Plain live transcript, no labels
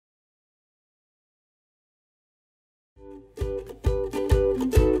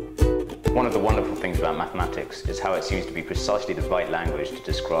One of the wonderful things about mathematics is how it seems to be precisely the right language to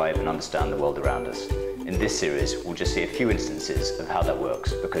describe and understand the world around us. In this series, we'll just see a few instances of how that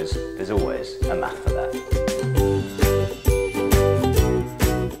works, because there's always a math for that.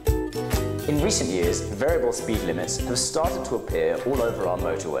 In recent years, variable speed limits have started to appear all over our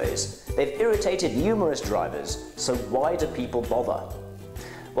motorways. They've irritated numerous drivers, so why do people bother?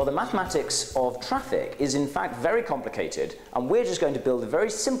 Well, the mathematics of traffic is in fact very complicated, and we're just going to build a very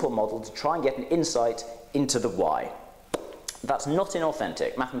simple model to try and get an insight into the why. That's not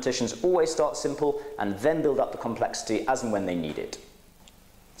inauthentic. Mathematicians always start simple and then build up the complexity as and when they need it.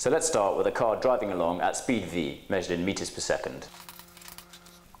 So let's start with a car driving along at speed v, measured in meters per second.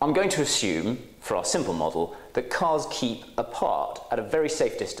 I'm going to assume, for our simple model, that cars keep apart at a very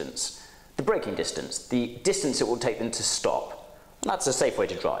safe distance. The braking distance, the distance it will take them to stop. That's a safe way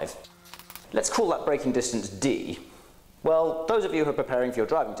to drive. Let's call that braking distance d. Well, those of you who are preparing for your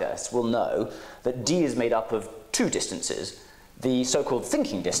driving tests will know that d is made up of two distances. The so-called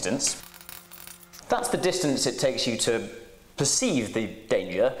thinking distance, that's the distance it takes you to perceive the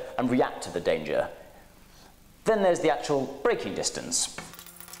danger and react to the danger. Then there's the actual braking distance.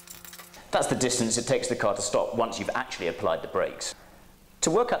 That's the distance it takes the car to stop once you've actually applied the brakes. To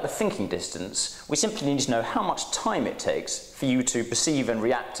work out the thinking distance, we simply need to know how much time it takes for you to perceive and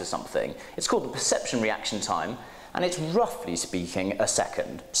react to something. It's called the perception reaction time, and it's roughly speaking a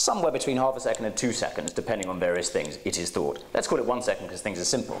second. Somewhere between half a second and 2 seconds, depending on various things, it is thought. Let's call it 1 second because things are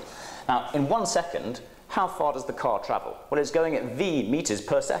simple. Now, in 1 second, how far does the car travel? Well, it's going at v meters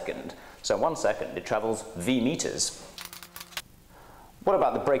per second. So in 1 second, it travels v meters. What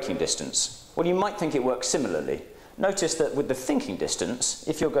about the braking distance? Well, you might think it works similarly. Notice that with the thinking distance,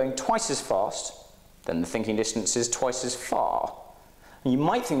 if you're going twice as fast, then the thinking distance is twice as far. And you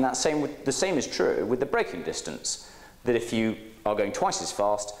might think that the same is true with the braking distance, that if you are going twice as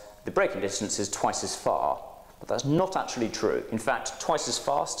fast, the braking distance is twice as far. But that's not actually true. In fact, twice as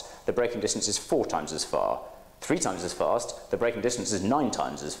fast, the braking distance is 4 times as far. 3 times as fast, the braking distance is 9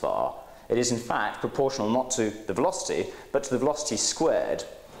 times as far. It is in fact proportional not to the velocity, but to the velocity squared.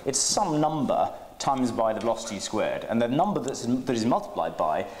 It's some number times by the velocity squared, and the number that is multiplied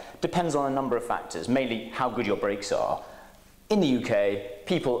by depends on a number of factors, mainly how good your brakes are. In the UK,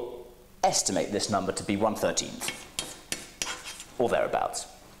 people estimate this number to be 1/13, or thereabouts.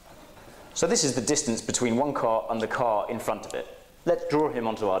 So this is the distance between one car and the car in front of it. Let's draw him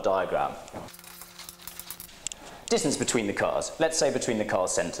onto our diagram. Distance between the cars, let's say between the car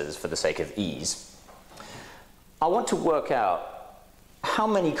centres for the sake of ease. I want to work out how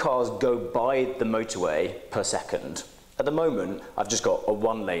many cars go by the motorway per second. At the moment, I've just got a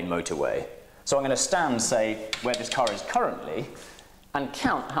 1-lane motorway. So I'm going to stand, say, where this car is currently, and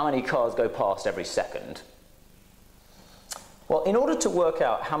count how many cars go past every second. Well, in order to work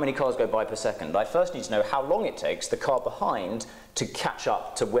out how many cars go by per second, I first need to know how long it takes the car behind to catch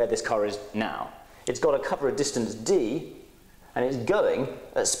up to where this car is now. It's got to cover a distance d, and it's going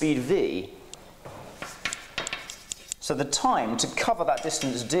at speed v. So the time to cover that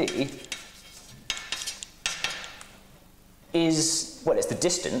distance d is, well, it's the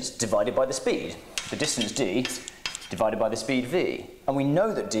distance divided by the speed. The distance d divided by the speed v. And we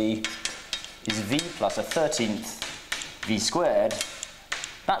know that d is v plus a 13th v squared.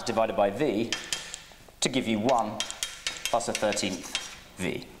 That's divided by v to give you 1 plus a 13th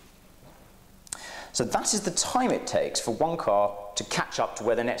v. So that is the time it takes for one car to catch up to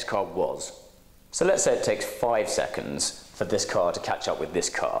where the next car was. So let's say it takes 5 seconds for this car to catch up with this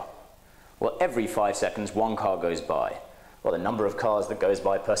car. Well, every 5 seconds, one car goes by. Well, the number of cars that goes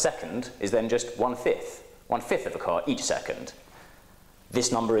by per second is then just 1/5. 1/5 of a car each second.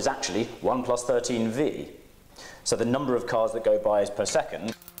 This number is actually 1 plus 13v. So the number of cars that go by per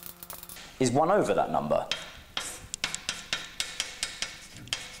second is 1 over that number.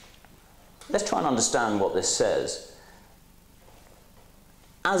 Let's try and understand what this says.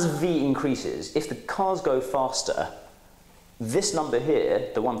 As v increases, if the cars go faster, this number here,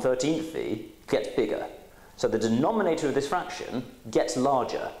 the 1/13th v, gets bigger. So the denominator of this fraction gets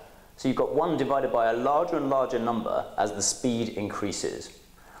larger. So you've got 1 divided by a larger and larger number as the speed increases.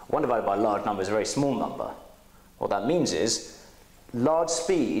 1 divided by a large number is a very small number. What that means is large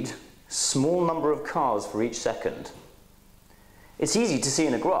speed, small number of cars for each second. It's easy to see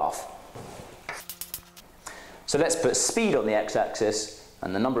in a graph. So let's put speed on the x-axis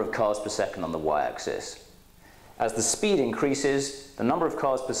and the number of cars per second on the y-axis. As the speed increases, the number of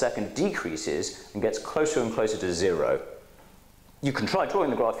cars per second decreases and gets closer and closer to 0. You can try drawing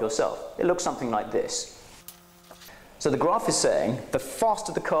the graph yourself. It looks something like this. So the graph is saying the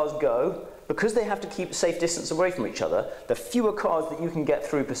faster the cars go, because they have to keep a safe distance away from each other, the fewer cars that you can get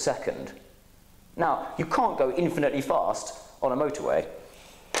through per second. Now, you can't go infinitely fast on a motorway.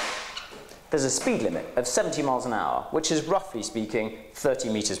 There's a speed limit of 70 miles an hour, which is roughly speaking 30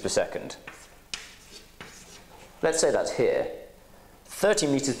 meters per second. Let's say that's here. 30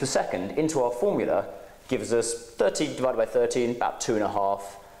 meters per second into our formula gives us 30 divided by 13, about 2.5.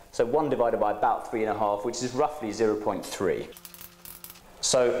 So 1 divided by about 3.5, which is roughly 0.3.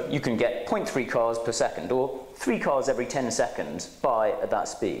 So you can get 0.3 cars per second, or 3 cars every 10 seconds, by at that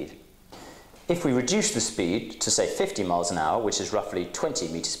speed. If we reduce the speed to, say, 50 miles an hour, which is roughly 20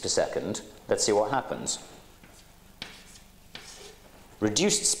 meters per second, let's see what happens.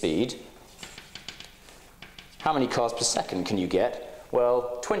 Reduced speed, how many cars per second can you get?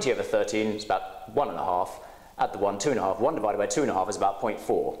 Well, 20 over 13 is about 1.5. Add the 1, 2.5. 1 divided by 2.5 is about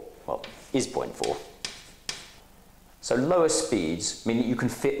 0.4. Well, is 0.4. So lower speeds mean that you can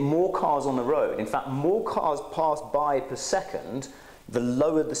fit more cars on the road. In fact, more cars pass by per second, the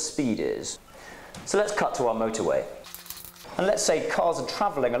lower the speed is. So let's cut to our motorway. And let's say cars are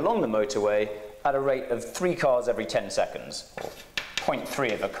travelling along the motorway at a rate of 3 cars every 10 seconds, or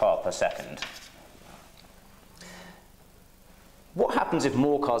 0.3 of a car per second. What happens if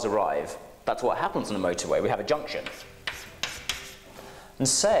more cars arrive? That's what happens on a motorway. We have a junction. And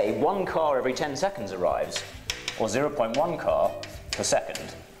say 1 car every 10 seconds arrives, or 0.1 car per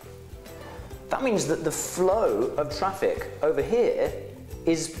second. That means that the flow of traffic over here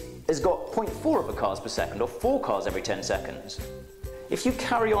has got 0.4 of a cars per second, or 4 cars every 10 seconds. If you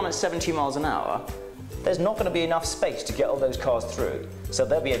carry on at 70 miles an hour, there's not going to be enough space to get all those cars through. So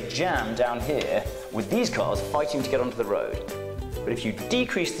there'll be a jam down here with these cars fighting to get onto the road. But if you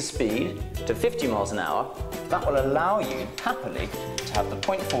decrease the speed to 50 miles an hour, that will allow you happily to have the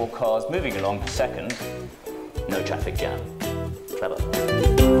 0.4 cars moving along per second, no traffic jam. Clever.